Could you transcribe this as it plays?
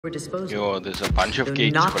Disposal. Yo, there's a bunch of Do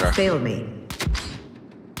gates, not bruh. fail me.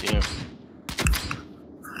 Damn.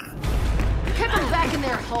 Get them back in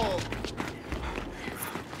their hole.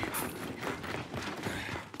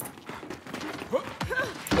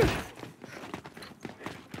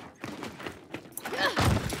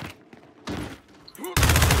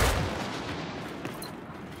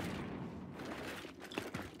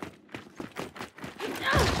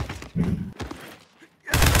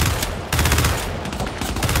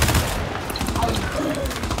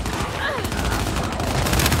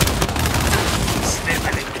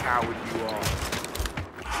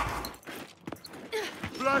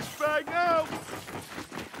 Flashbang out!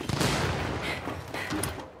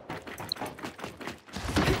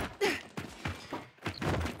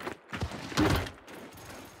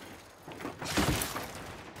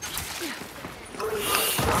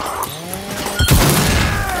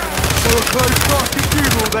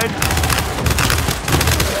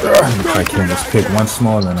 If I can just pick one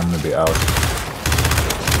small and I'm gonna be out.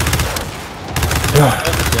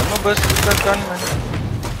 Ammo burst is not done, man.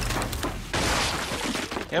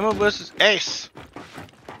 Ammo burst is ace.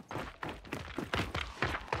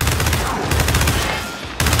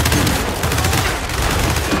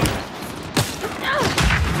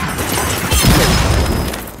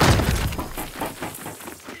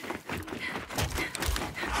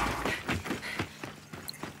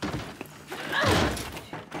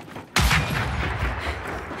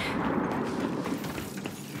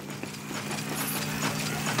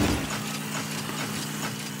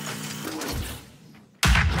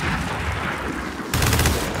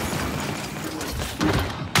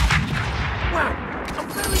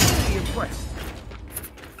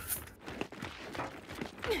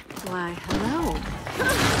 Why, hello.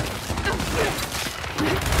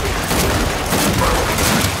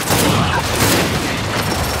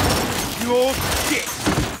 Your shit!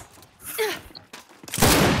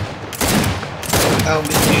 How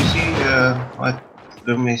did you see what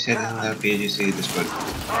Rumi said in the PGC Discord?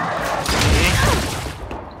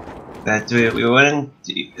 That we weren't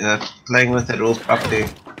playing with the rules properly.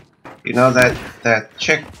 You know that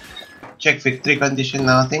check victory condition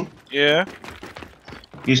now thing? Yeah.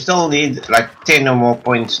 You still need like 10 or more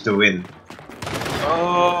points to win.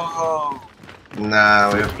 Oh.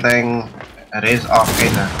 Nah, we're playing Res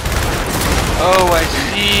Arcana. Oh, I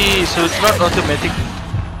see. So it's not automatic.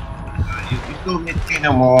 You still need 10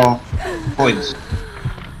 or more points.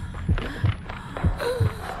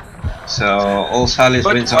 So all Salis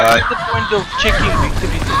But wins what's are. the point of checking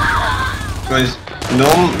victory? Because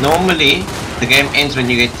normally the game ends when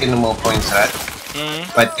you get 10 or more points, right?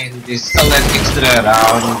 But then there's still that extra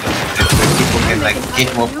round where people can like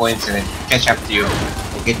get more points and then catch up to you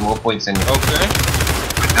and get more points than you. Okay.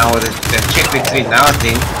 But now the check victory now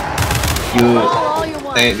thing,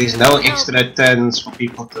 there's no extra turns for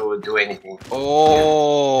people to do anything.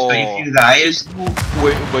 Oh. So if you're the highest,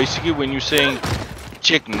 basically when you're saying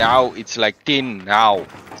check now, it's like 10 now.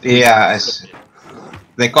 yeah,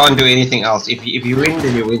 they can't do anything else. If you win,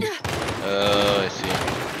 then you win. I see.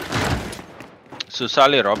 So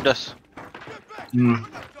Saleh robbed us.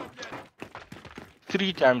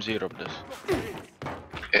 3 times he robbed us.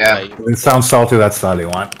 Yeah. It sounds salty, that Sally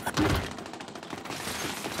one.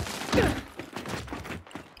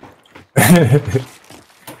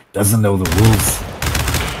 Doesn't know the rules.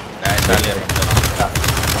 Nah, Saleh robbed us.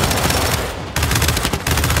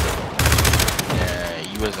 Yeah,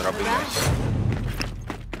 he was robbing us.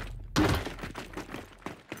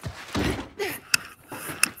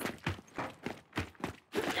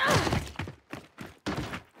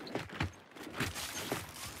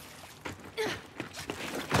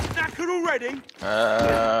 Already?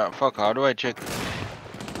 Fuck, how do I check?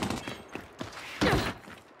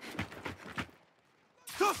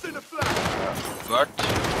 Tossing the flag! What?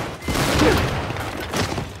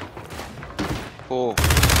 Oh.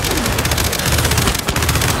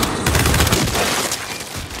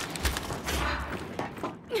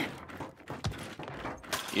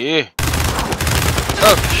 Yeah.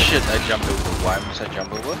 Oh shit, I jumped over. Why must I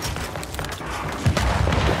jump over?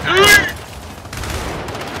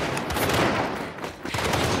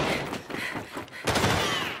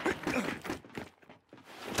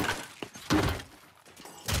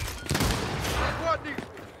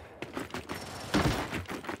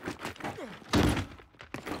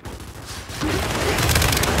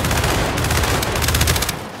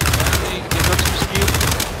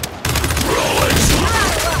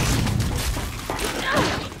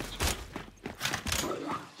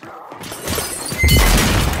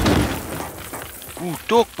 Ooh,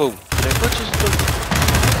 dog bow. Did I purchase a dog?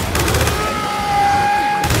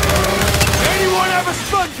 Anyone have a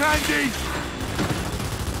sponge candy!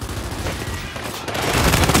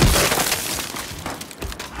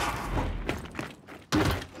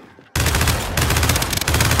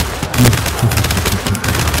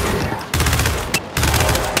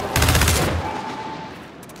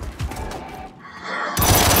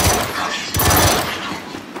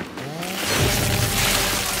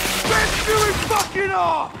 Let's do it fucking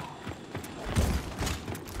off!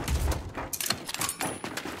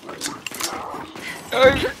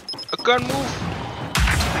 Hey, I can't move.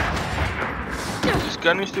 This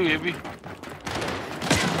gun is too heavy.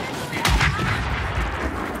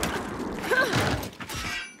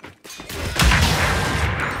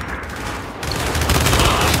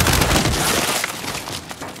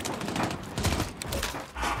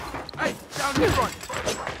 Hey, down the front!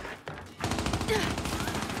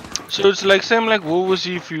 So it's like same like WoW.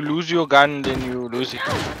 If you lose your gun, then you lose it.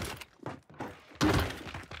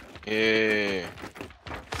 Yeah.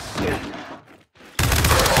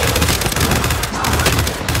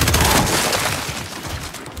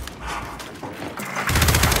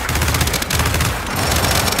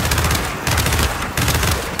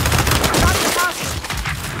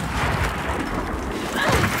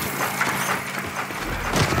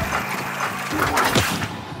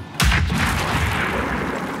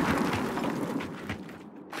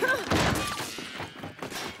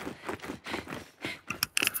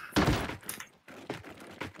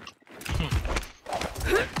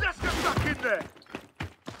 Let's get stuck in there!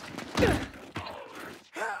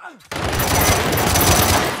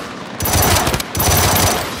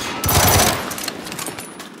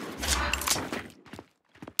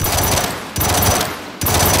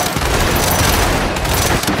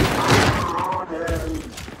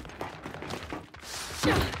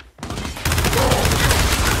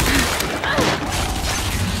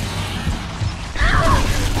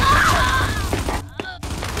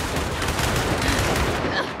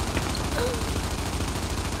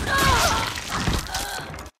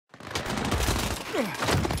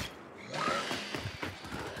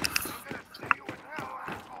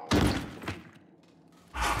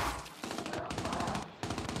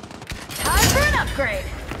 Time for an upgrade.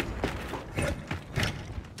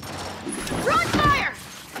 Throwing fire!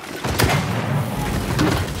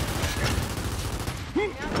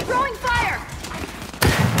 Throwing fire!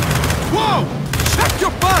 Whoa! Check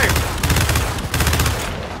your fire!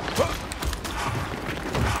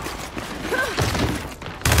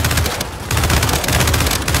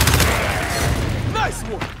 Nice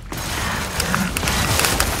one!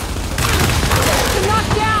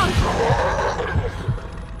 Knocked down!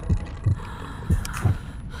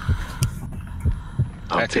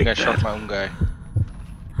 I think I shot my own guy.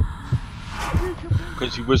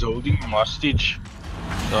 Because he was holding him hostage.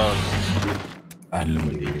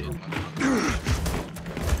 Unbelievable.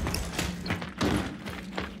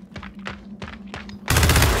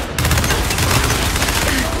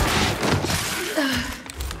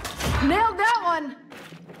 Nailed that one!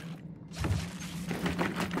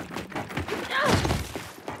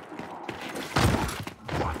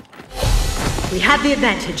 We had the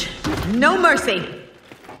advantage. No mercy.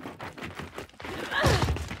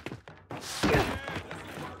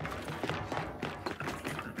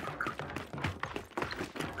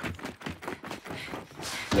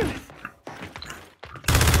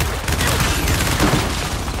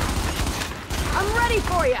 I'm ready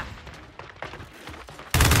for you!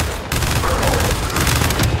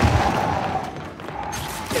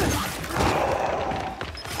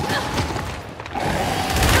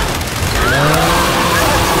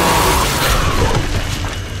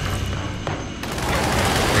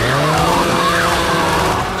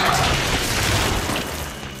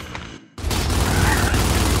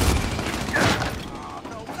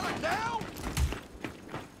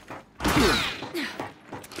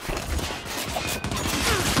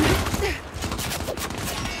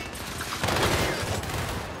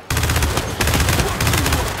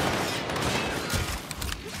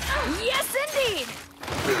 Yes, indeed!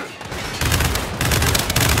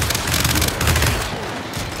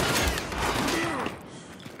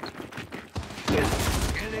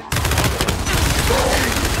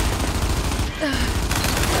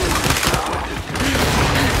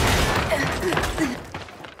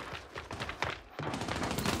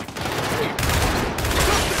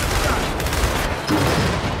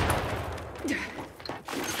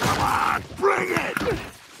 Come on, bring it!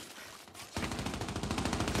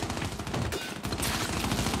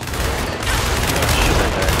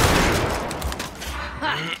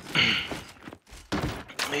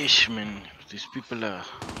 Ish, man, these people are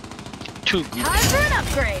too good. Time for an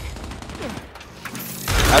upgrade!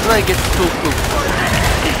 How do I get too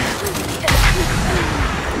good?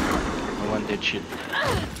 that shit.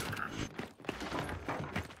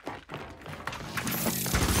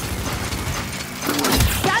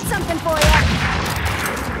 Got something for you.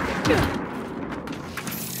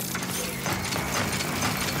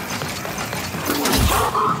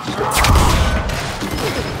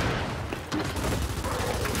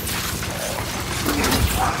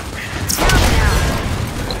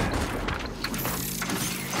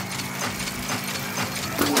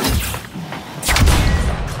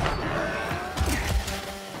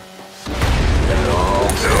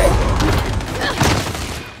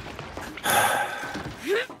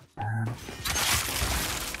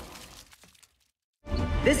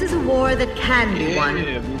 This is a war that can be won.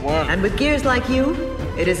 Yeah, we won. And with gears like you,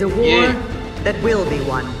 it is a war that will be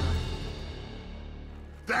won.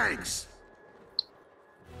 Thanks.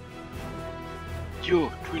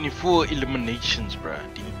 Yo, 24 eliminations, bruh.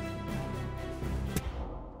 Dude.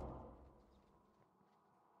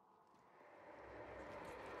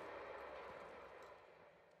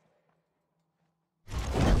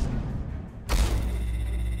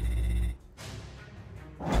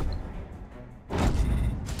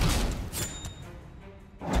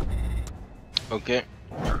 Okay.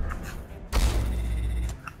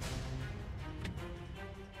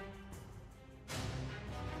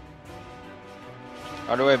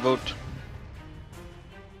 How do I vote?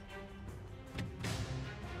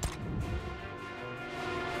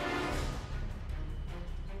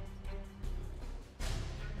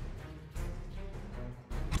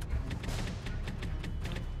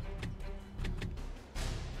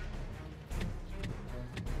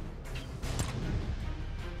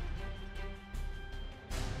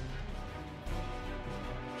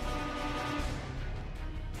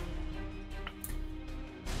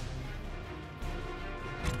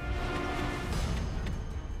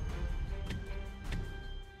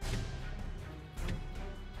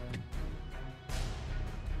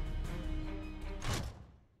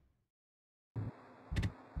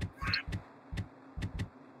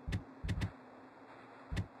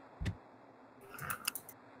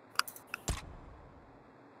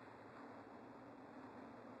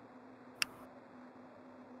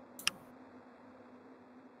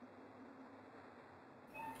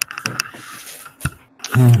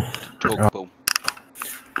 Boom.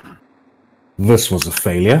 This was a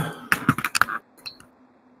failure.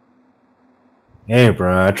 Hey,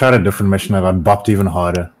 bro, I tried a different mission. I got bopped even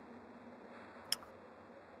harder.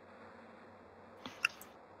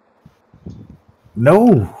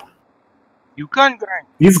 No, You can't grind.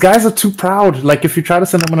 these guys are too proud. Like, if you try to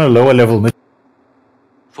send them on a lower level mission.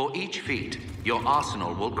 For each feat, your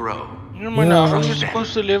arsenal will grow. No, man, how are you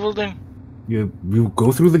supposed to level then? You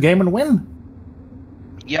go through the game and win.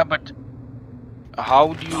 Yeah, but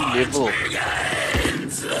how do you level?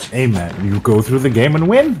 Hey, man, you go through the game and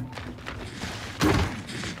win.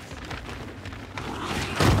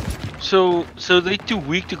 So they're too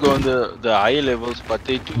weak to go on the higher levels, but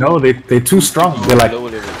they too. No, they're too strong. They're like, lower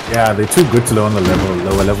levels. yeah, they're too good to go on the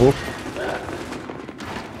lower level.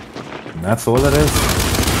 And that's all it is.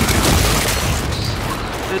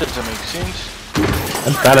 That doesn't make sense.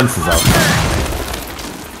 It balances out.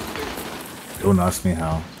 Don't ask me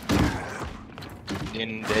how.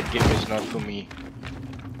 Then that game is not for me.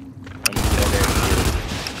 I'm glad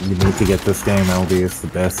I You need to get this game, LD. It's the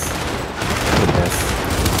best. The best.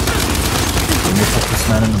 Let me put this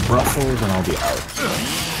man in the Brussels and I'll be out.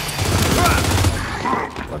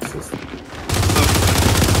 What's this?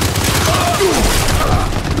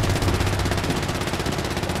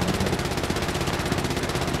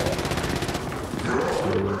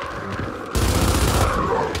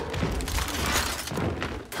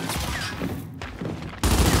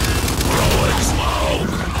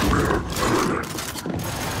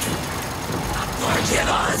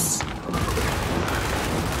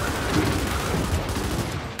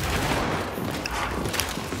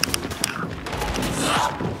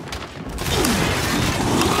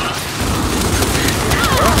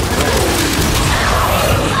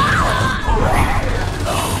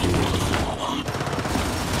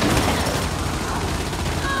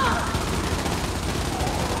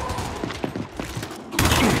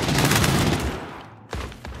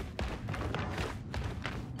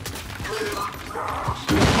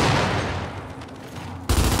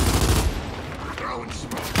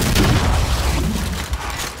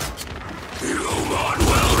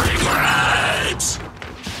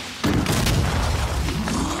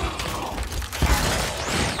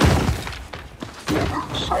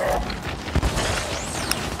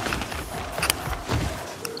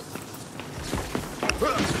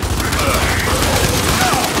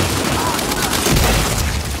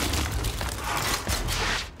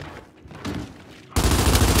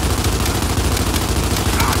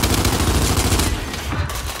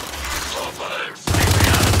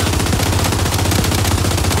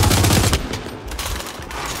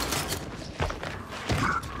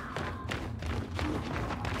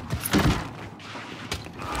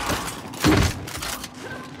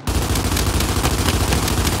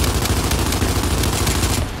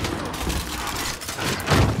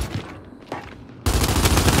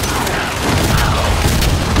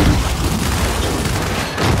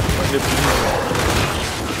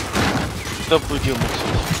 Stop with your mixes.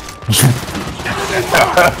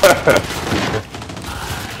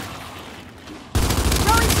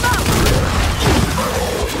 Throwing smoke!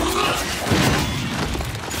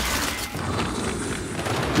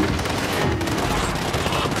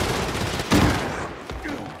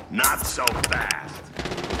 Not so fast.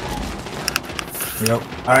 Yep.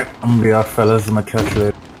 Alright, I'm gonna be off, fellas. I'm gonna catch you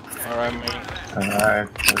later. Alright, man. Alright.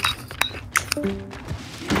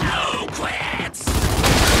 No quits.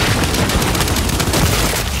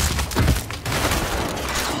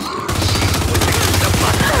 The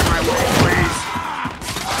fuck out of my way, please.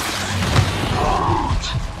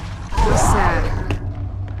 Sad.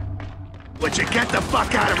 Would you get the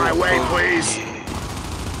fuck out of my way, please?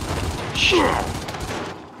 Shit.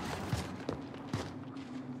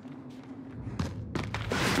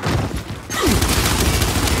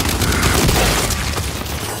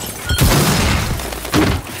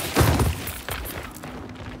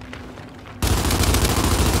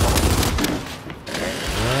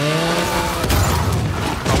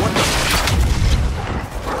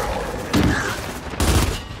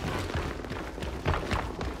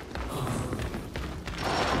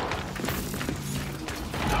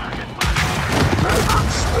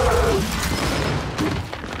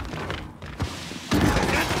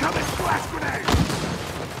 Incoming blast grenade.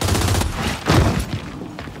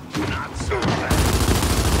 Not so fast.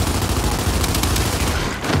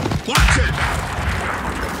 Watch it.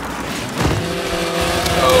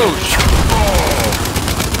 Oh,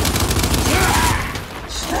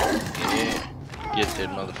 yeah. Get there,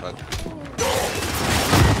 motherfucker.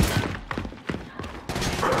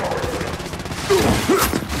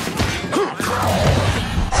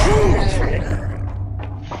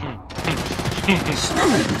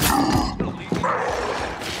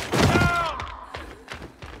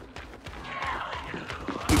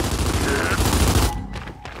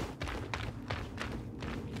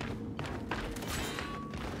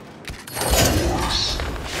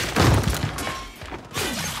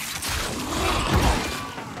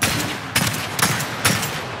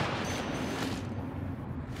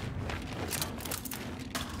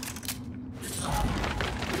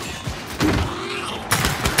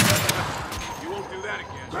 You won't do that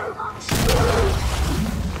again.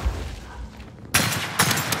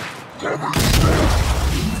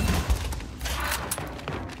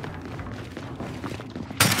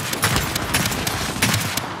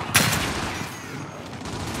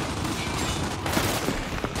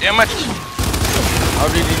 Damn it! How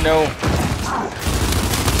did he know?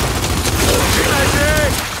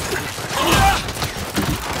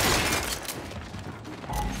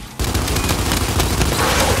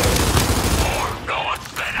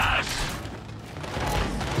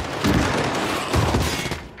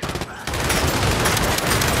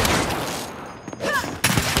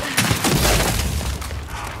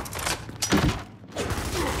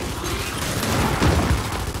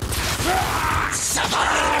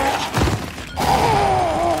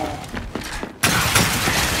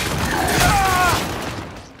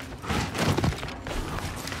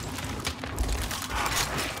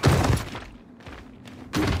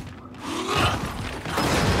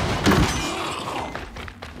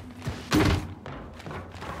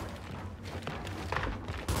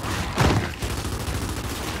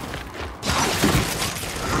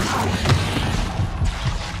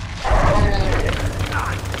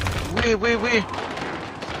 Wait.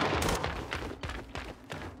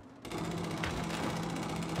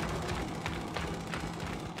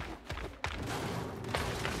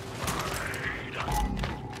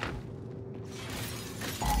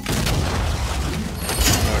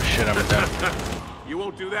 Oh shit, I'm done. You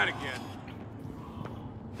won't do that again.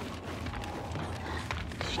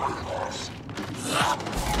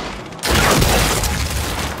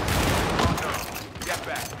 Get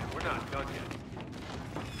back. We're not done yet.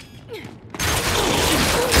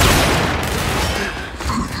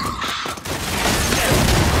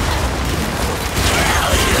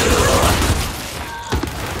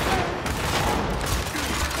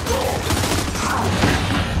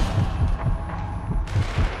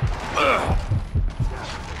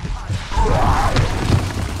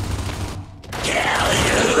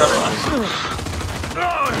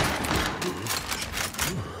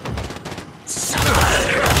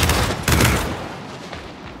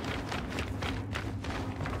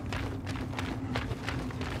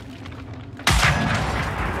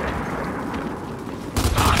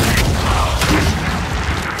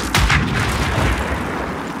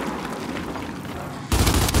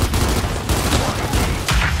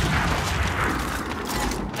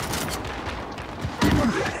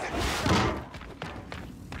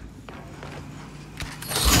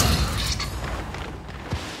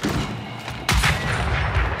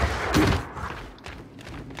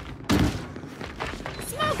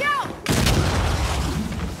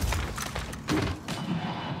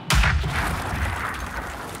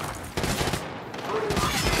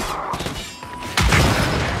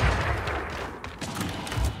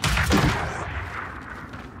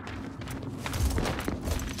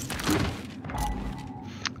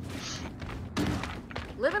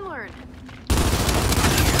 Live and learn.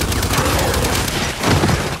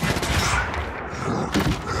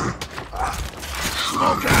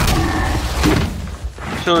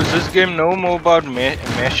 So is this game no more about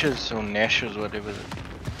meshes or nashes, whatever?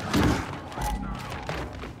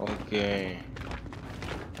 Okay.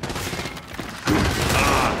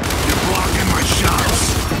 You're blocking my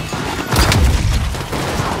shots.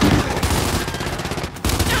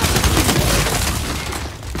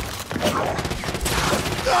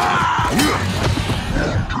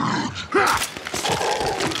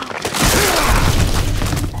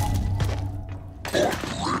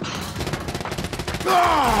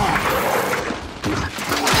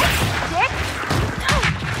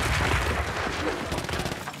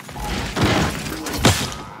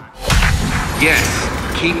 Yes,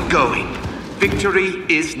 keep going. Victory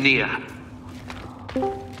is near.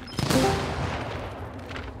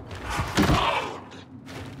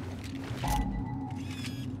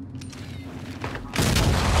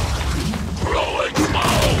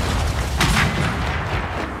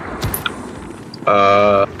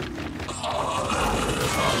 Oh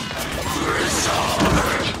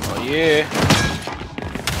yeah.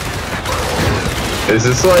 Is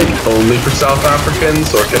this like only for South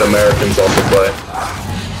Africans, or can Americans also play?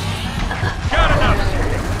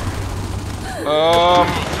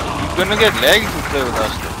 You're gonna get lag if you play with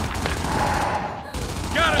us.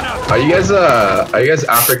 Are you guys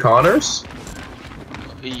Afrikaners?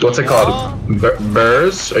 What's it called?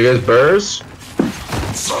 Burrs? Are you guys Burrs?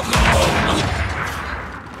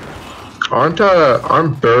 Aren't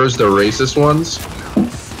Burrs the racist ones?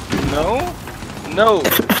 No.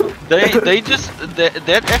 They just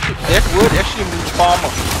that word actually means farmer.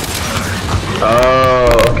 Oh,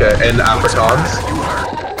 okay. And Afrikaans?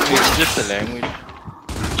 It's just a language.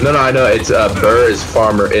 No, I know. It's Burr is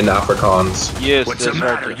farmer in Afrikaans. Yes, What's that's the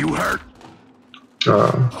matter? right. You hurt?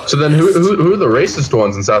 So then who are the racist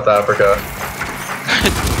ones in South Africa?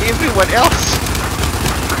 Everyone else.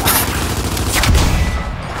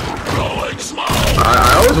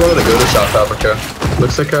 I always wanted to go to South Africa.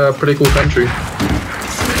 Looks like a pretty cool country.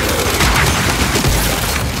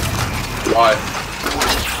 Why?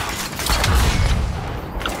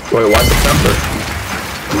 Wait, why September?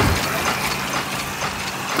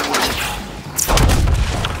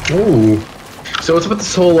 Ooh. So what's about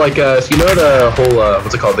this whole like so you know the whole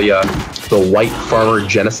what's it called, the white farmer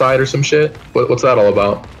genocide or some shit? What's that all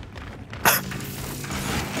about?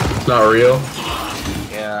 It's not real.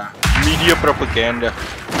 Yeah. Media propaganda.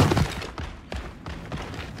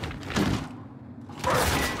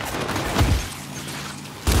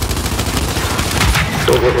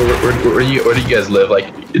 Where do you guys live?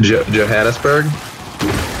 Like Johannesburg?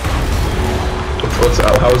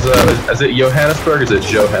 How's is it Johannesburg or is it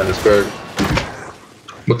Johannesburg?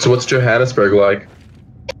 What's Johannesburg like?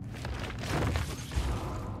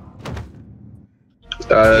 Is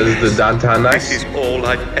the downtown nice? This is all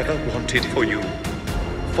I've ever wanted for you.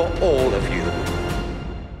 For all of you.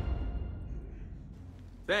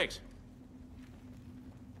 Thanks.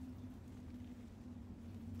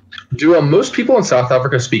 Do most people in South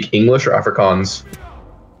Africa speak English or Afrikaans?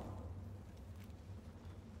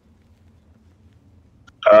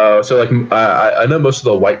 So like I know most of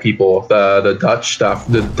the white people, the Dutch stuff,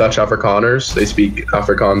 the Dutch Afrikaners, they speak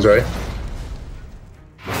Afrikaans, right?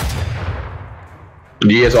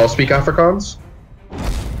 Do you guys all speak Afrikaans?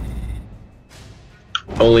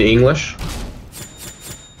 Only English?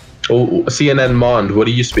 Oh, Cpt.Monde, what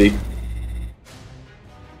do you speak?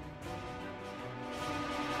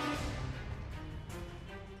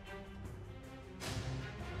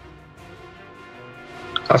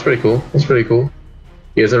 That's pretty cool. That's pretty cool.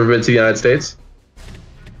 You guys ever been to the United States?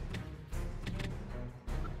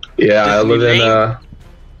 Yeah, I live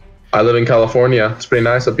in California. It's pretty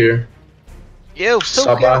nice up here. Yo, so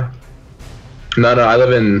Stop by. No, I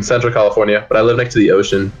live in Central California, but I live next to the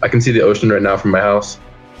ocean. I can see the ocean right now from my house.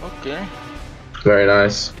 Okay. Very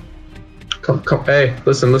nice. Come. Hey,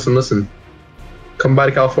 listen. Come by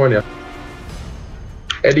to California.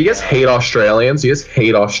 Hey, do you guys hate Australians? Do you guys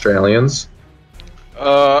hate Australians?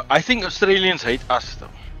 I think Australians hate us though.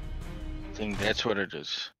 I think that's what it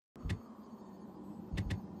is.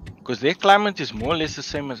 Because their climate is more or less the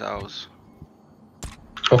same as ours.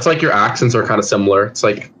 Well, it's like your accents are kind of similar. It's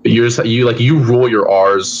like you rule your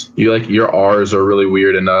R's. Your R's are really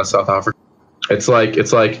weird in South Africa. It's like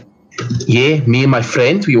yeah, me and my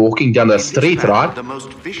friend, we walking down the street, right? The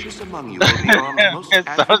most vicious among you will be armed most It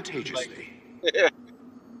sounds advantageously.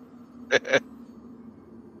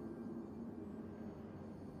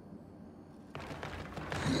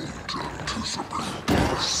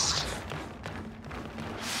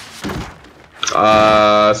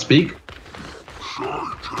 Speak.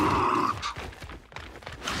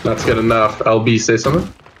 That's good enough. LB, say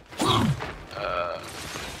something.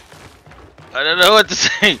 I don't know what to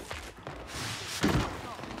say.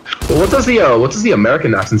 Well, what does the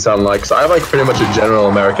American accent sound like? So I have like pretty much a general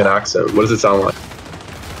American accent. What does it sound like?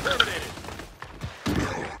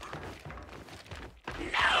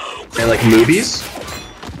 And like movies?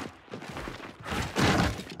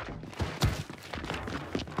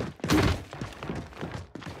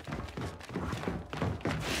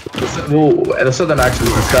 Well, and the southern accent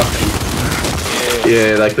and stuff.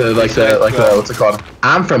 Yeah, like the what's it called?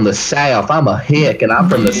 I'm from the South. I'm a hick, and I'm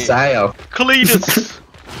from the South. Cletus.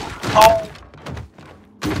 Oh.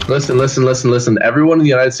 Listen. Everyone in the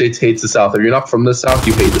United States hates the South. If you're not from the South,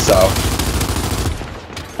 you hate the South.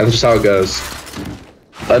 That's just how it goes.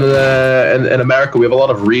 And in America, we have a lot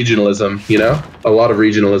of regionalism. You know, a lot of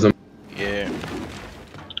regionalism. Yeah.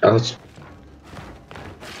 Oh,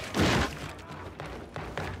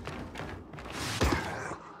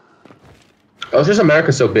 it's just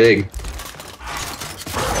America's so big.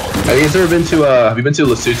 Have you guys ever been to, have you been to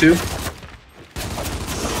Lesotho?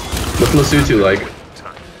 What's Lesotho like?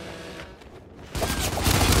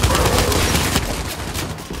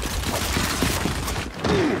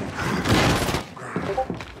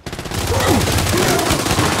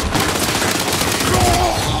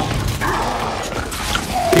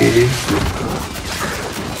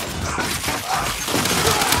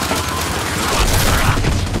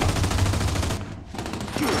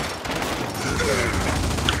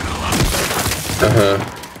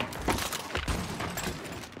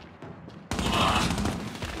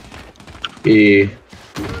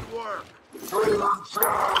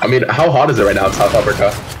 I mean, how hot is it right now in South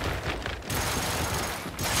Africa?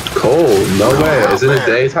 Cold, no way. Is it a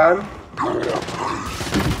daytime?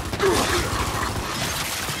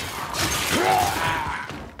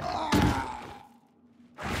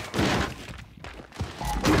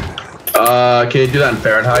 Can you do that in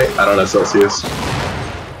Fahrenheit? I don't know, Celsius.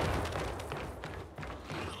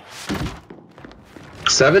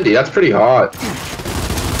 70, that's pretty hot.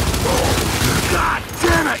 God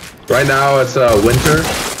damn it! Right now it's winter,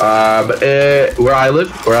 but where I live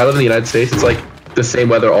in the United States, it's like the same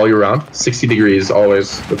weather all year round. 60 degrees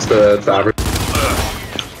always. That's the average.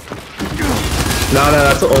 No,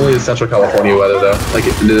 that's only the Central California weather though. Like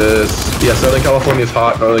yeah, Southern California is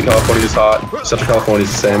hot, Northern California is hot, Central California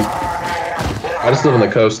is the same. I just live on the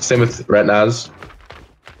coast. Same with Retnaz.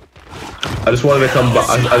 I just wanted to come by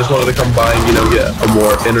and, you know, get a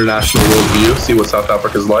more international world view, see what South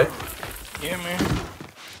Africa's like. Yeah, man.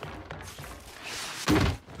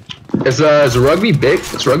 Is rugby big?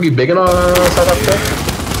 Is rugby big in South Africa?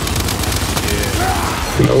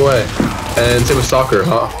 Yeah. No way. And same with soccer,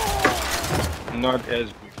 huh? Not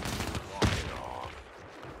as big.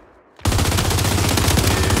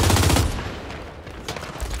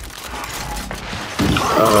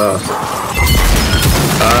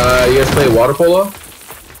 You guys play water polo?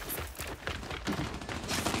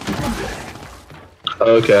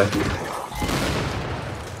 Okay.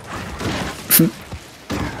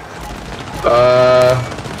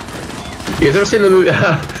 You guys ever seen the movie? You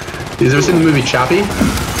guys ever seen the movie Chappie?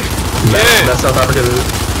 Yeah. That's South Africa.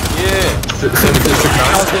 Yeah.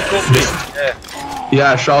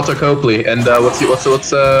 Yeah, Shalta Copley. And what's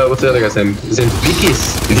the other guy's name? His name's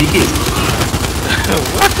Vikis.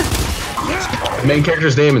 What? The main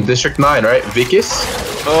character's name in District 9, right? Vikis?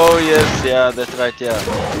 Oh yes, yeah, that's right, yeah.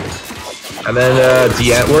 And then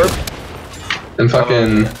the Antwerp. And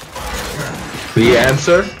fucking the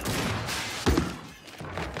answer.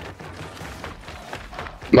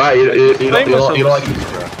 Why you don't like?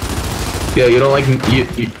 Yeah, you don't like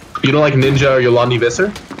you don't like Ninja or Yolandi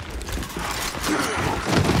Visser?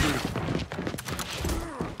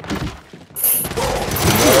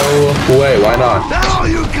 No way, why not? That all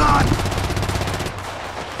you got?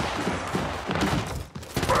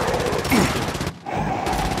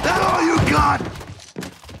 That all you got?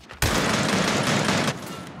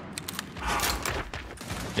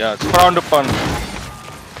 Yeah, it's frowned upon.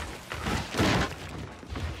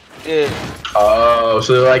 Yeah. Oh,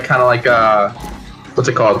 so they're like kind of like what's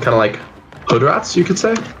it called? Kind of like hood rats, you could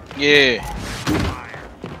say. Yeah.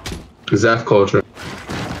 Zef culture.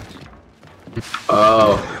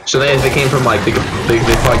 Oh, so they came from like they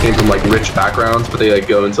probably came from like rich backgrounds, but they like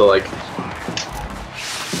go into like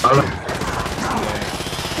I don't know.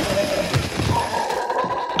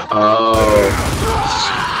 Oh.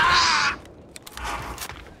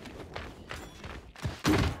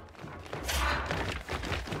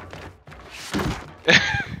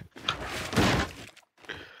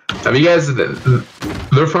 Have you guys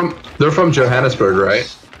They're from Johannesburg,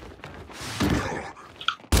 right?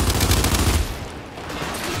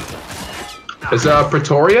 Is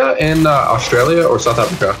Pretoria in Australia or South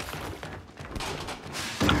Africa?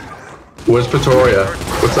 Where's Pretoria?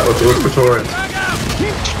 What's that? What's Pretoria?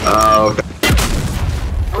 Oh, okay.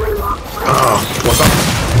 Oh, what's up?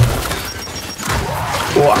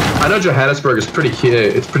 Well, I know Johannesburg is pretty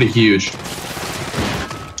huge. It's pretty huge.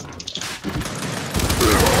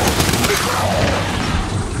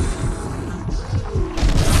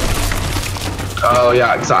 Oh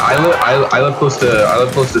yeah, because I live close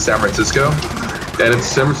to San Francisco, and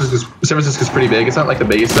San Francisco's pretty big. It's not like the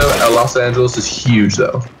biggest though. Los Angeles is huge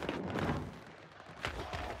though.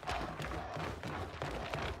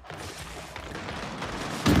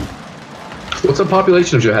 What's the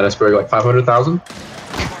population of Johannesburg? Like 500,000?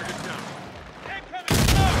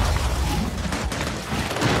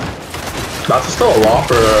 That's still a lot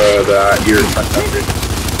for that year.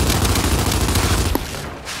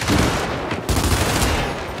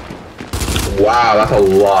 Wow, that's a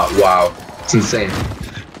lot. Wow, it's insane.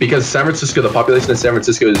 Because San Francisco, the population of San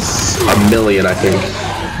Francisco is 1 million, I think.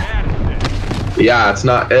 Yeah, it's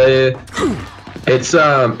not. It's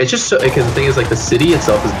just so, because the thing is, like, the city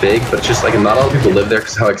itself is big, but it's just like not a lot of people live there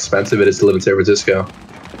because how expensive it is to live in San Francisco.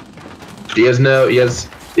 Do you guys know? You guys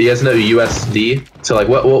know USD? So like,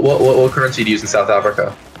 what currency do you use in South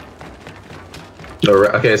Africa?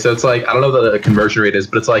 Okay, so it's like, I don't know what the conversion rate is,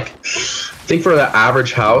 but it's like, I think for the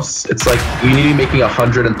average house, it's like you need to be making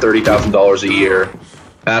 $130,000 a year.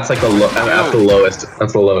 That's like that's the lowest.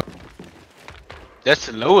 That's the lowest. That's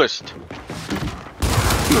the lowest.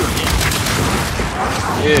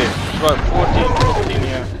 Yeah, it's about 14, 15,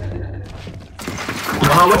 yeah.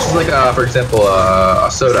 Well, how much is like, for example,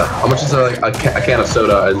 a soda? How much is like a can of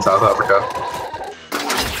soda in South Africa?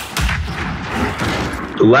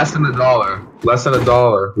 Less than $1. Less than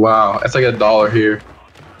 $1. Wow, it's like $1 here.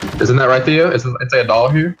 Isn't that right, Theo? It's like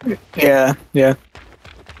 $1 here? Yeah, yeah.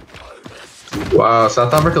 Wow,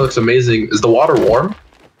 South Africa looks amazing. Is the water warm?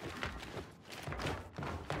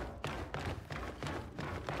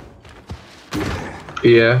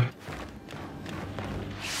 Yeah.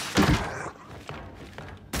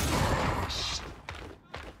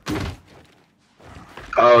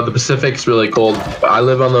 Oh, the Pacific's really cold. I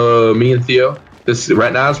live on me and Theo.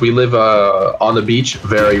 Right now, as we live on the beach,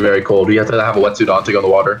 very, very cold. We have to have a wetsuit on to go in the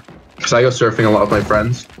water. Because I go surfing a lot with my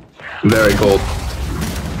friends. Very cold.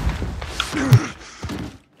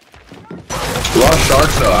 A lot of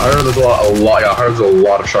sharks though. I heard there's I heard there's a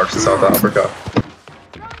lot of sharks in South Africa.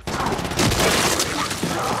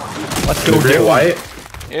 Let's go, Great White.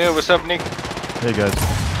 Yeah, what's up, Nick? Hey guys.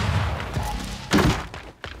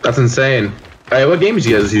 That's insane. Hey, what games do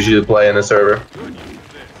you guys usually play in this server?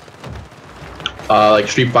 Like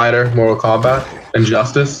Street Fighter, Mortal Kombat,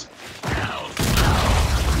 Injustice.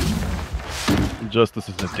 Injustice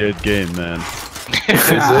is a dead game, man.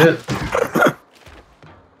 Is it?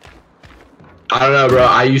 I don't know, bro.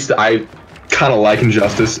 I kind of like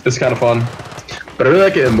Injustice. It's kind of fun. But I really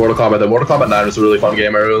like it in Mortal Kombat. The Mortal Kombat 9 was a really fun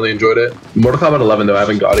game. I really enjoyed it. Mortal Kombat 11, though, I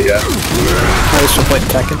haven't got it yet. I also played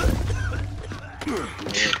Tekken.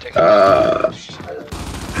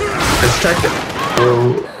 It's Tekken.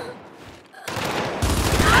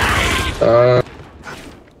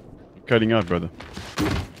 Cutting out, brother.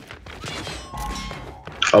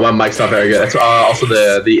 Oh, my mic's not very good. That's also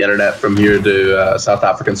the internet from here to South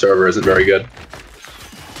African server isn't very good.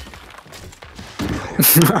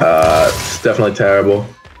 It's definitely terrible.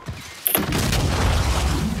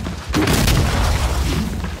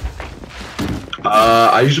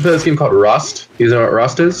 I usually play this game called Rust. You know what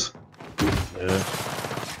Rust is? Yeah.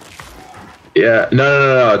 Yeah.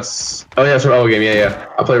 No. It's it's an old game. Yeah.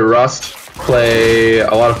 I play Rust. Play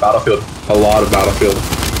a lot of Battlefield.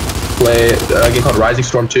 Play a game called Rising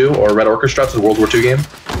Storm 2 or Red Orchestra. It's a World War II game.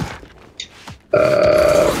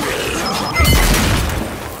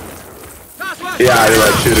 Yeah, I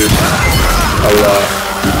like shooters a lot.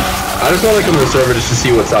 I just want to come to the server just to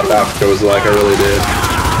see what South Africa was like. I really did.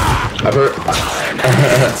 I've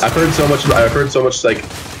heard so much like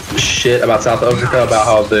shit about South Africa, about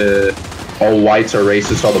how all whites are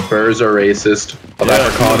racist, all the Boers are racist, all the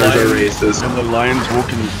Afrikaners are racist. And the lions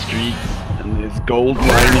walk in the streets, and there's gold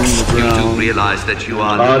lining the ground. You do realize that you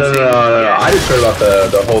are No. I just heard about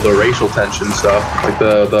the racial tension stuff, like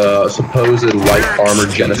the supposed white farmer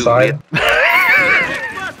genocide.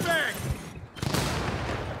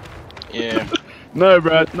 Yeah. No,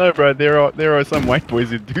 Brad. There are some white boys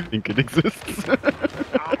who do think it exists.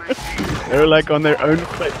 They're like on their own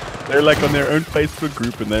Facebook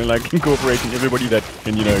group, and they're like incorporating everybody that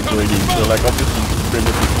can, join in. So like obviously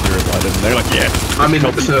supremacists here about it. And they're like, yeah. I mean,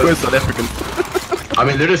 we're South African. I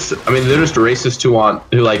mean, they're just racists who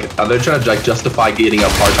they're trying to like justify getting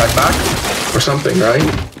apartheid back or something, right?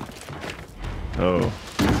 Oh.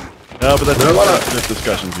 No, but that's a lot of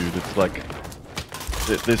discussion, dude. It's like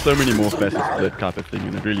there's so many more facets to that type of thing,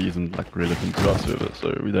 and it really isn't like relevant to our server.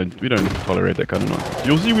 So we don't tolerate that kind of nonsense.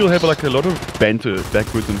 You'll see we'll have like a lot of banter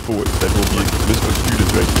backwards and forwards that will be misconstrued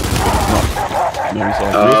as racist, but it's not. You know,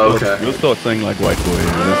 so we'll start saying like white boy,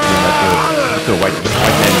 and it's a white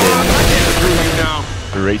man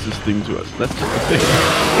a racist thing to us. That's just the thing.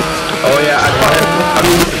 Oh yeah,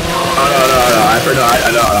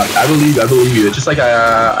 I believe you. It's just like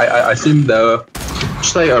I assume though,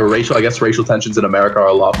 just like racial tensions in America are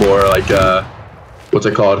a lot more like what's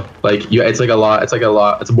it called? Like it's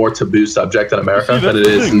a more taboo subject in America than it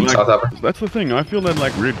is in South Africa. That's the thing. I feel that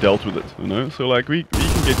like we've dealt with it, you know. So like we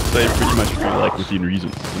can get to say pretty much like within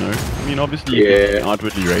reason, you know. I mean, obviously, you're being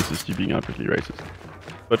outwardly racist. You're being outwardly racist.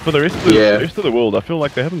 But for the rest of the world, I feel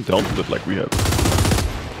like they haven't dealt with it like we have.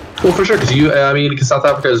 Well, for sure, because South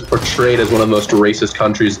Africa is portrayed as one of the most racist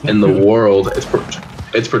countries in the world.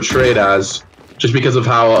 It's portrayed as just because of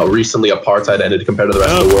how recently apartheid ended compared to the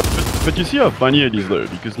rest of the world. But you see how funny it is though,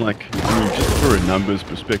 because like, I mean, just for a numbers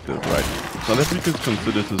perspective, right? South Africa is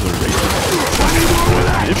considered as a racist country.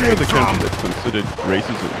 Every other country that's considered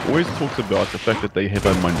racism always talks about the fact that they have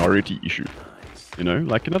a minority issue. You know,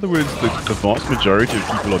 like in other words, the vast majority of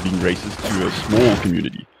people are being racist to a small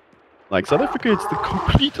community. Like South Africa, it's the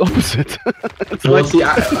complete opposite. It's well,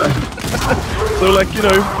 so like, you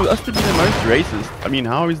know, for us to be the most racist, I mean,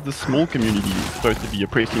 how is the small community supposed to be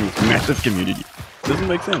oppressing this massive community? It doesn't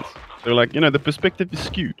make sense. So like, you know, the perspective is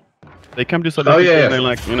skewed. They come to South Africa and they're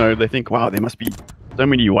like, you know, they think, wow, there must be so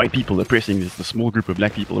many white people oppressing the small group of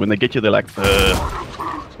black people. And when they get you, they're like,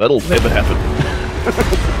 that'll never happen.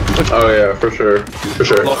 Oh yeah, for sure.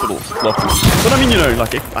 Laughable. But I mean, you know,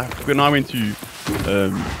 like when I went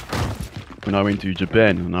to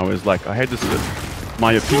Japan, and I was like, I had this,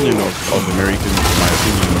 my opinion of Americans, my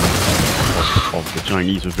opinion of the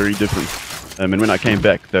Chinese was very different. And when I came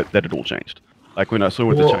back, that had all changed. Like when I saw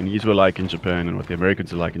what the Chinese were like in Japan and what the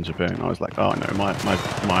Americans are like in Japan, I was like, oh no, my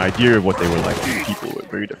idea of what they were like as people were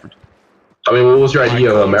very different. I mean, what was your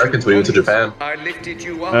idea of Americans when you went to Japan?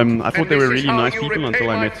 I thought they were really nice people until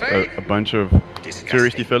I met a bunch of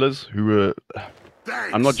touristy fellas who were,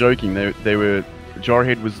 I'm not joking, they were,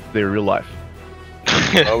 Jarhead was their real life.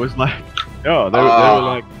 I was like, yeah, they were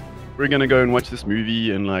like, we're gonna go and watch this movie,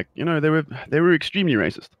 and like, you know, they were extremely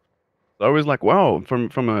racist. So I was like, wow,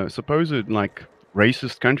 from a supposed like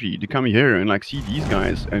racist country to come here and like see these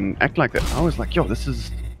guys and act like that. I was like, yo, this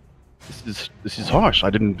is harsh. I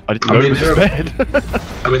didn't know it was this bad.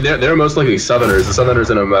 I mean, they're most likely Southerners. The Southerners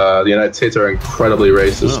in the United States are incredibly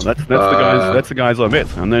racist. No, that's the guys I met,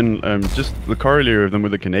 and then just the corollary of them were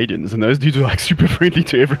the Canadians, and those dudes are like super friendly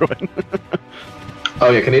to everyone.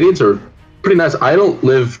 Oh yeah, Canadians are pretty nice. I don't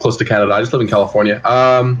live close to Canada. I just live in California.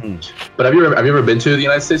 But have you ever been to the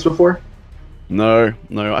United States before? No.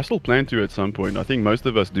 I still plan to at some point. I think most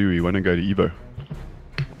of us do. We want to go to Evo.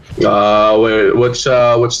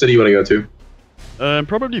 Which city you want to go to?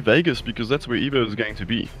 Probably Vegas, because that's where Evo is going to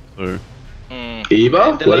be. So.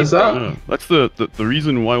 Evo? What is that? Yeah, that's the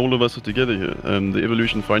reason why all of us are together here. The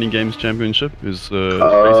Evolution Fighting Games Championship is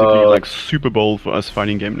basically like Super Bowl for us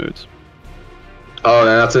fighting game nerds. Oh, and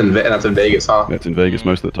that's in Vegas, huh? That's in Vegas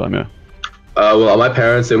most of the time, yeah. Well, my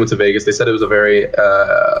parents, they went to Vegas. They said it was a very,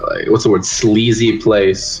 like, what's the word? Sleazy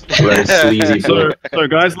place. Very sleazy place. So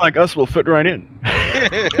guys like us will fit right in.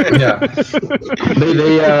 Yeah.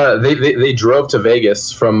 They drove to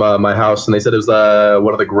Vegas from my house, and they said it was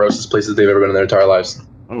one of the grossest places they've ever been in their entire lives.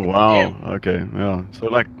 Oh wow. Yeah. Okay. Yeah. So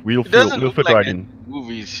like we'll fit right in.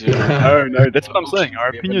 Movies. No, that's what I'm saying. Our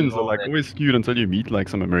opinions are like always skewed until you meet like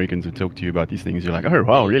some Americans who talk to you about these things. You're like, oh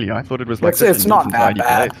wow, really? I thought it was like it's not that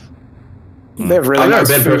bad. They have really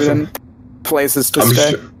nice food and places to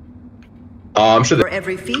stay. I'm sure. For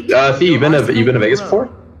every feat. Thea, you've been to Vegas before?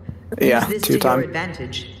 Yeah, 2 times.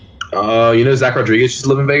 You know Zach Rodriguez used to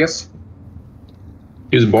live in Vegas?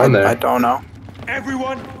 He was born there. I don't know.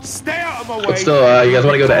 Everyone, stay out of my way. But still, you guys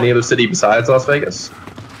want to go to any other city besides Las Vegas?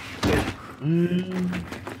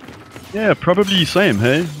 Yeah, probably same,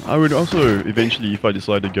 hey? I would also eventually, if I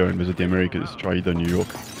decide to go and visit the Americas, try either New York.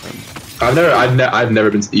 I've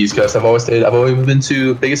never been to the East Coast. I've always been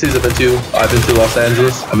to biggest cities I've been to Los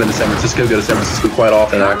Angeles. I've been to San Francisco. Go to San Francisco quite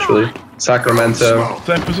often actually. Sacramento.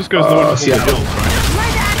 San Francisco's the one. Seattle.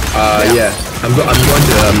 Yeah.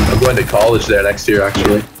 I'm going to college there next year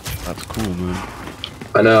actually. That's cool, man.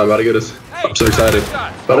 I know. I'm about to go to. I'm so excited.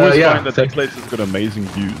 But I always yeah. find that place has got amazing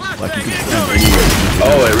views. Like you can stand anywhere.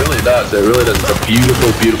 Oh, it really does. does. It really does. It's a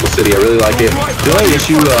beautiful, beautiful city. I really like it. The only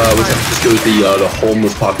issue with San Francisco is the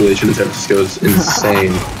homeless population in San Francisco is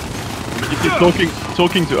insane. If you're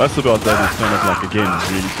talking to us about that is kind of like, again,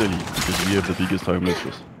 really silly, because we have the biggest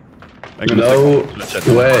homelessness. No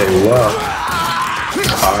way, wow.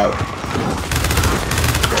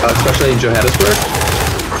 Especially in Johannesburg,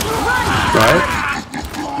 right?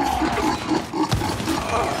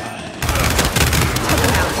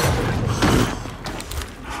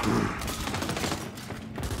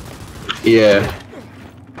 Yeah,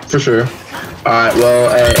 for sure. Alright, well,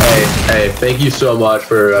 hey, thank you so much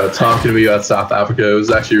for talking to me about South Africa. It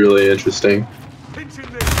was actually really interesting. Yeah,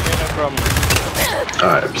 no problem.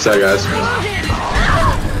 Alright, peace out, guys.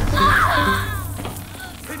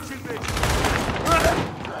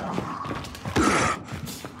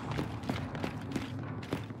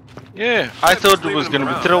 Yeah, I thought it was gonna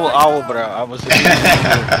be throw hour, bro. I was,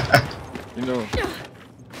 you know.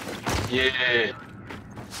 Yeah.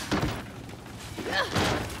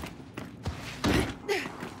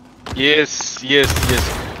 Yes.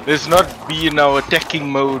 Let's not be in our attacking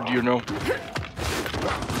mode, you know.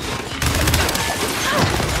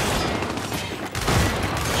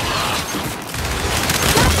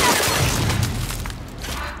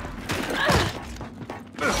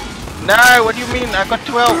 Nah, what do you mean? I got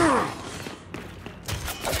 12.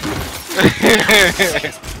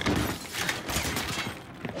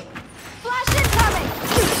 Flash incoming!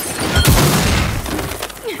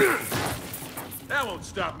 That won't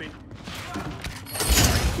stop me.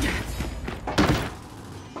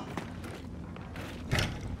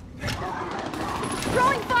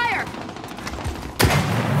 Throwing fire!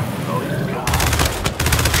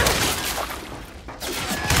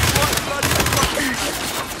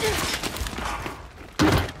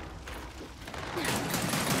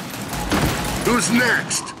 Who's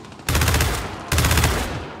next?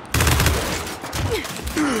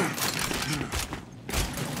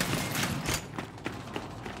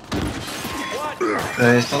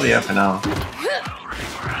 It's only up for now.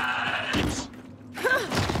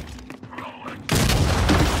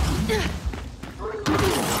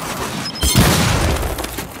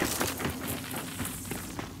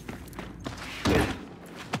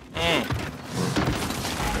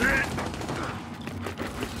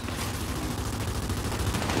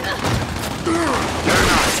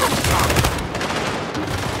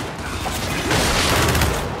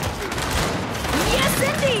 Yes,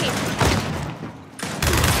 indeed!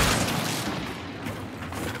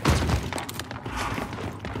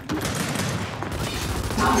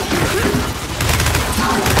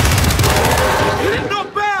 Not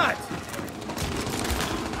bad.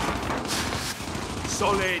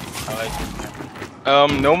 Solid. I like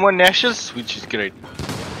it. No more Nashes, which is great.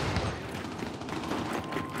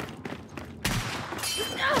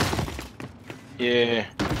 Yeah.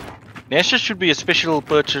 Nashes should be a special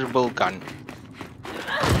purchasable gun.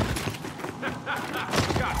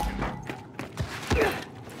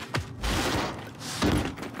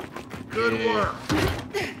 Good work.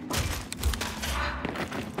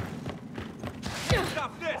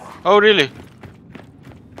 Oh, really?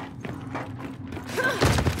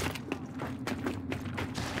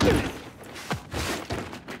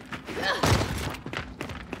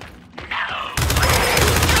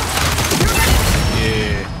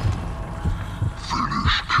 Yeah.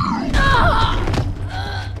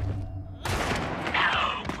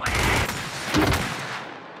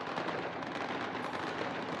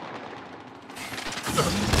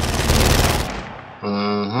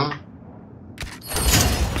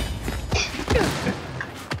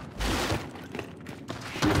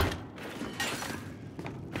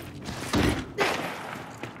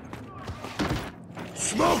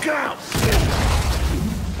 Smoke out.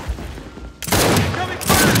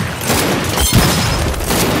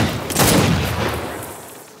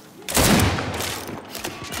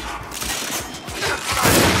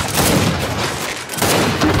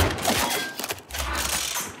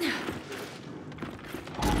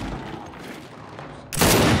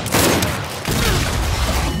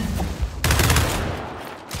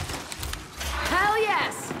 Hell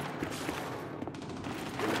yes!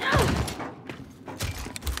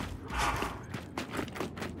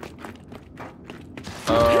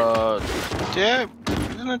 Yeah,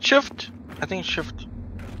 isn't it shift? I think shift.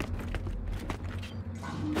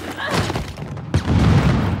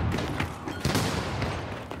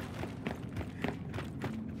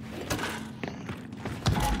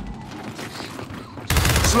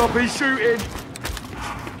 Sloppy shooting.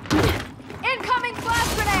 Incoming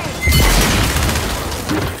flash grenade!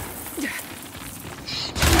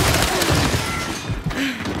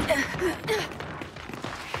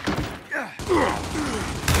 You're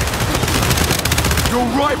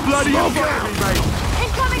right bloody over me, mate!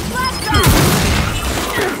 Incoming flashback!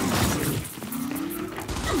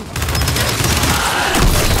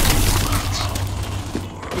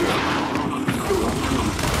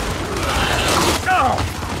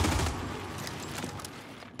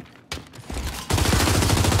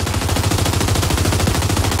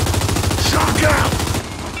 Shock out!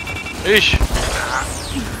 Ish!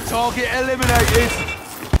 Target eliminated!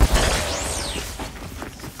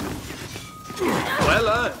 Well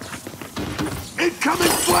earned.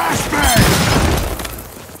 Incoming flashbang!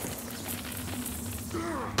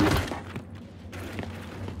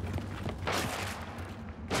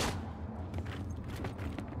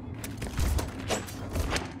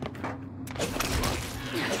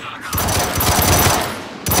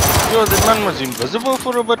 Yo, that man was invisible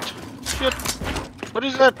for a bit. Shit. What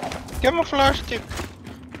is that? Camouflage stick.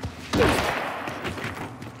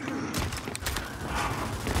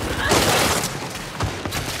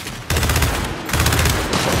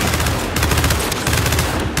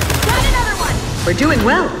 Got another one! We're doing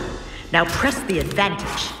well. Now press the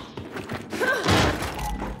advantage.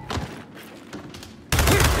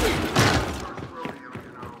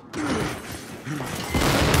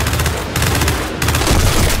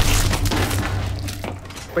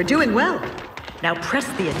 We're doing well. Now press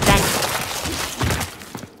the advantage.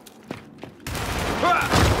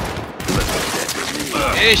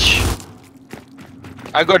 Ish!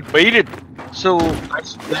 I got baited. So,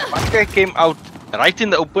 one guy came out right in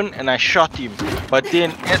the open and I shot him. But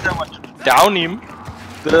then, as I was down him,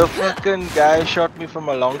 the fucking guy shot me from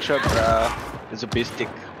a long shot. It's a base stick.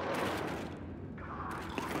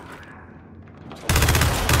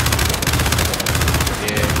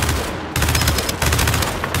 Yeah.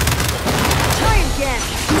 Try again!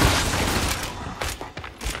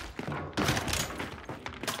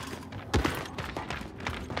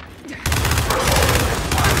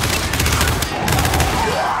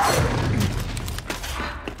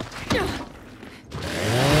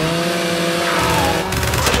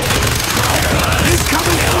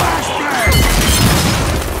 Incoming flashbang!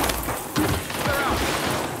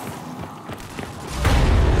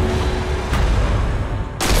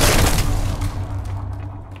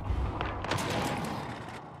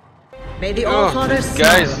 May the All-Father Guys,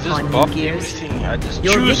 smile just upon bop you, Gears. everything. I just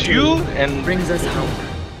Your choose victory you and brings us hope.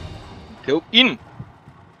 go in.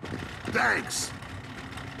 Thanks!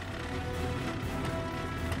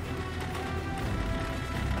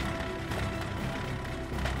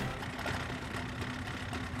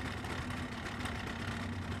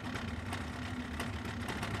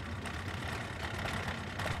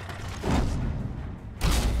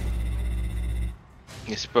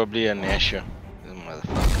 It's probably an Asher. This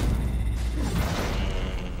motherfucker.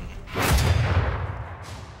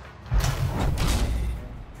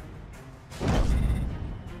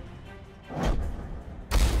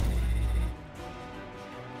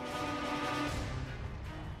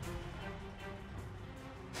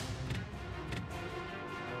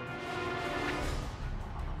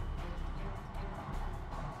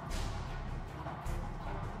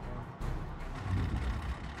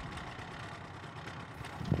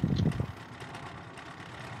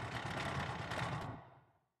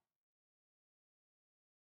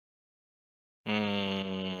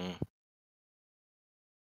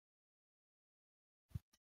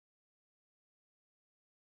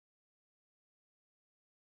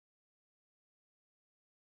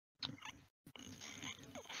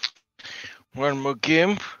 One more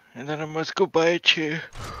game, and then I must go buy a chair.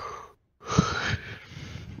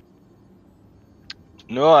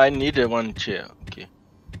 No, I need a one chair. Okay.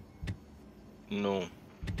 No.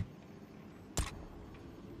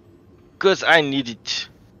 Because I need it.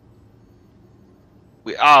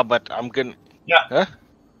 We are, but I'm gonna... Yeah. Huh?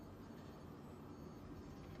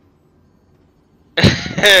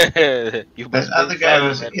 You That must other pay guy fine,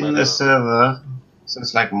 was that in the mother- server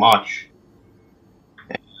since like March.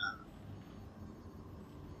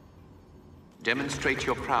 Demonstrate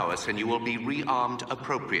your prowess and you will be rearmed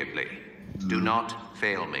appropriately. Do not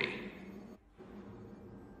fail me.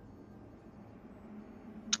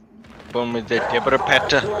 Bomb with the Deborah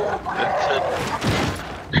Patter. That's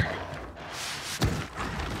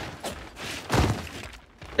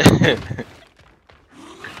it.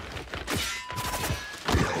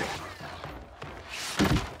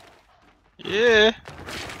 Yeah.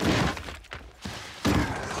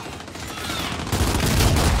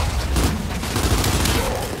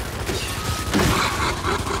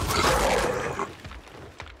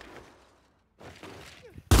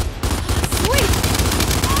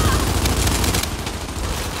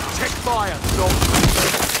 Check fire, dog.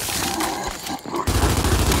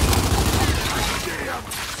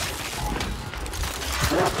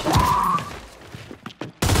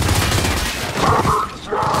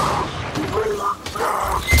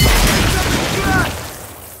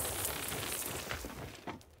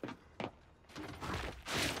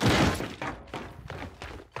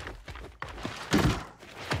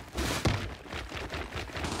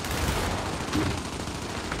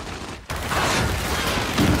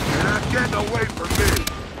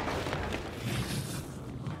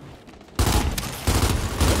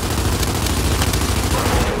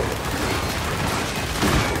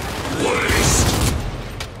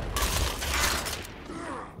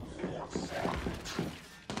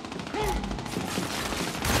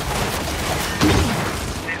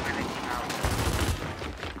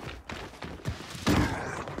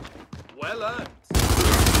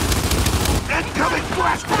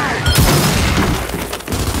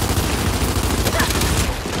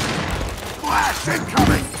 Flash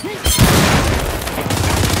incoming!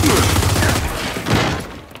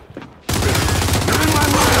 You're in my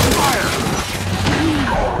line of fire!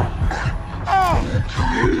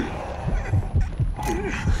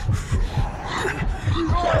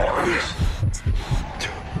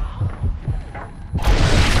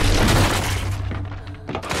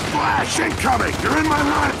 Flash incoming! You're in my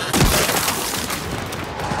line!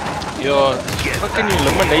 Yo, fucking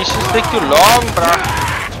eliminations take too long, bruh.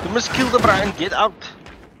 You must kill the bruh and get out.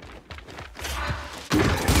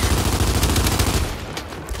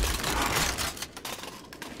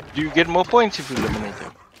 Do you get more points if you eliminate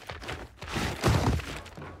them?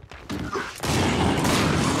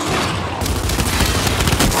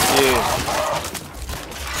 Yeah.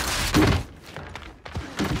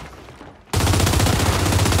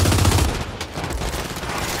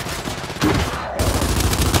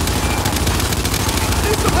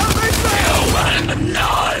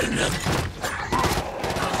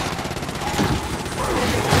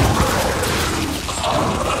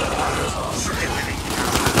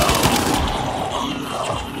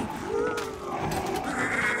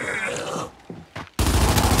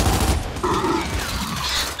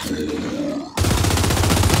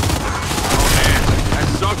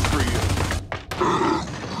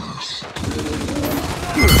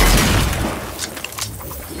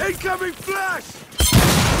 Incoming flash!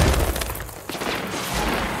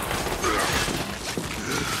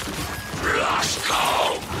 Let's go!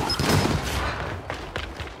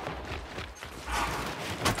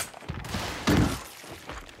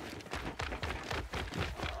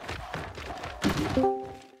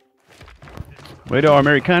 Where do our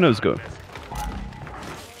Americanos go?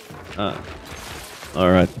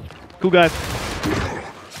 Alright. Cool, guys.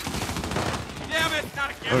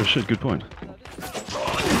 Oh shit, good point.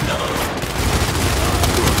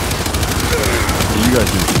 You guys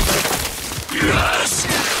do. Yes!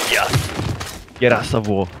 Yes! Get us a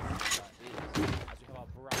war.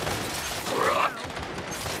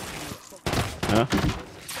 Huh?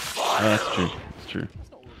 Oh, that's true. That's true.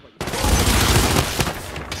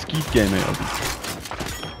 Skeet game, eh?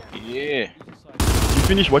 Yeah. You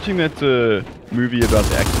finished watching that movie about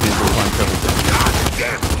the accidental time travel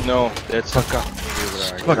thing? No, that's fuck up.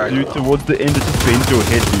 Fuck, dude, towards the end it just bends your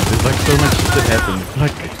head, dude. There's like so much shit that happens.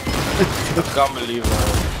 Like, I can't believe that.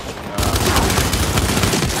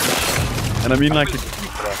 And I mean, like,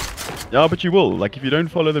 yeah, but you will. Like, if you don't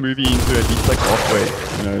follow the movie into at least like halfway,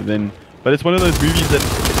 you know, then. But it's one of those movies that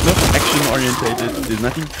it's not action orientated. There's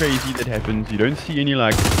nothing crazy that happens. You don't see any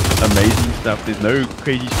like amazing stuff. There's no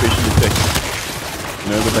crazy special effects.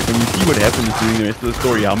 You know, but like when you see what happens during the rest of the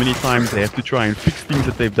story, how many times they have to try and fix things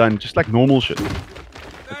that they've done, just like normal shit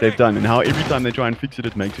that they've done, and how every time they try and fix it,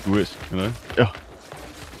 it makes it worse. You know? Yeah.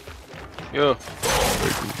 Yo.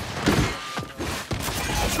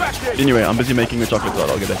 Anyway, I'm busy making a chocolate tart.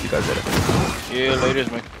 I'll get back to you guys later. Yeah, later,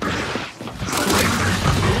 mate.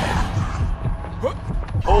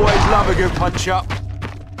 Always love a good punch up.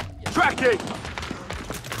 Tracking!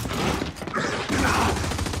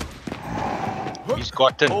 He's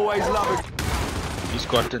gotten. Always love it. He's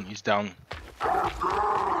gotten. He's down.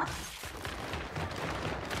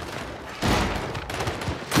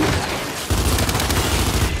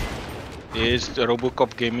 Is the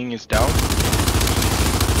Robocop Gaming is down?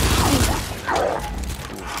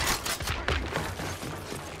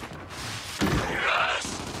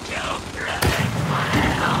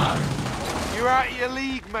 You're out of your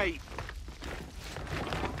league, mate.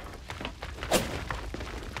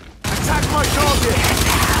 Attack my target.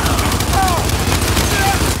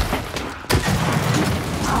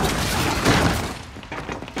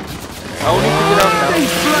 I only figured out now.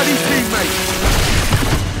 These bloody teammates.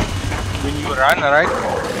 When you run, right?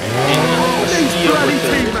 These bloody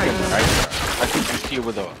teammates. Right? I think you steer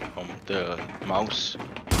with the mouse.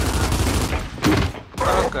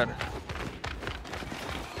 Okay.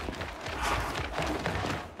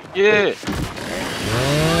 Yeah.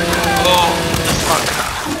 Oh, fuck.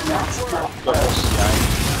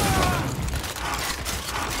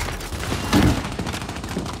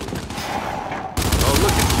 Oh,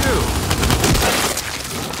 look at you.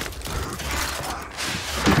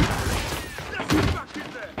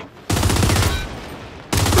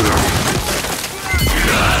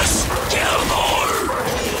 Yes, kill more.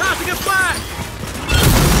 Time to get back.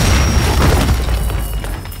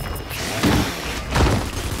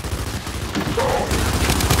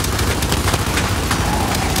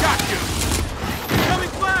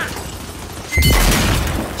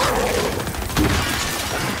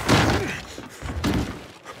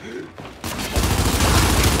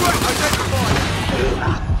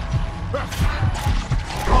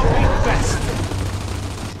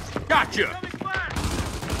 Gotcha!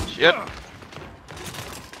 Shit.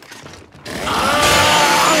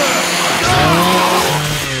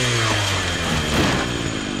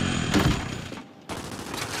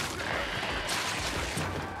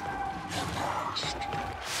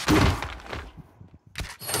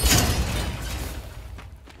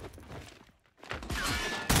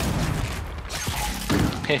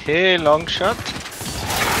 Hey, long shot.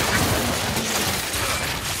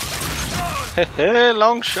 Hey,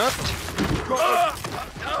 long shot.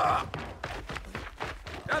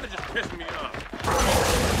 Now they're just pissing me off.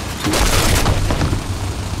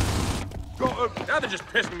 Now they're just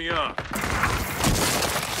pissing me off.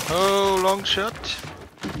 Oh, long shot.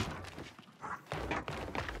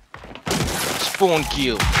 Spawn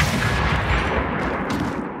kill.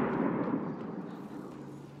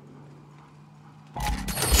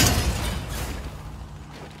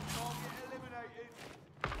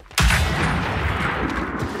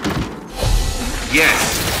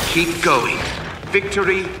 Yes, keep going.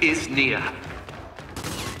 Victory is near.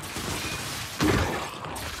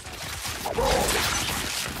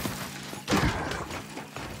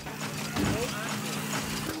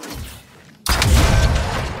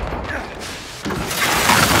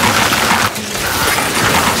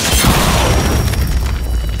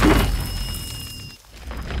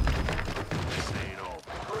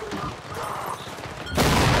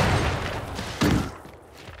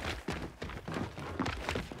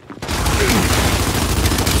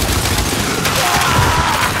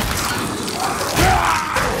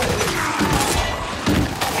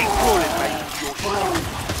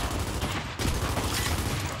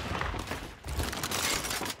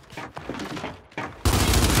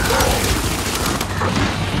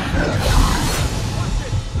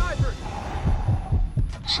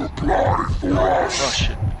 Oh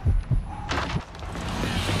shit.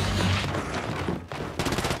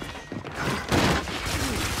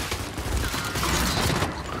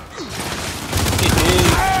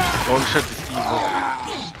 Long shot is evil.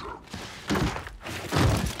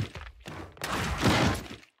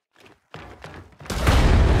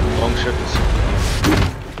 Long shot is evil.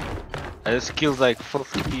 I just killed like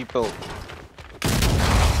 50 people.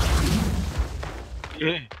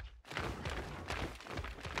 Yeah.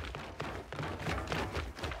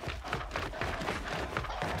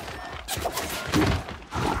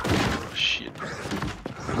 Oh shit.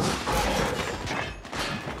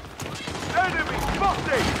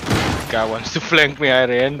 Guy wants to flank me, I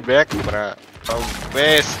ran back, bruh. Oh,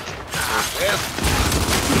 west. West.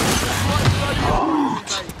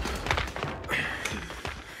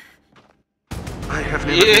 I have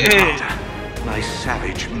never been harder. My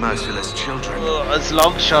savage, merciless children. Oh, it's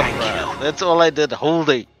long shot, bruh. That's all I did the whole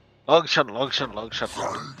day. Long shot, long shot, long shot.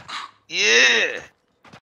 Yeah.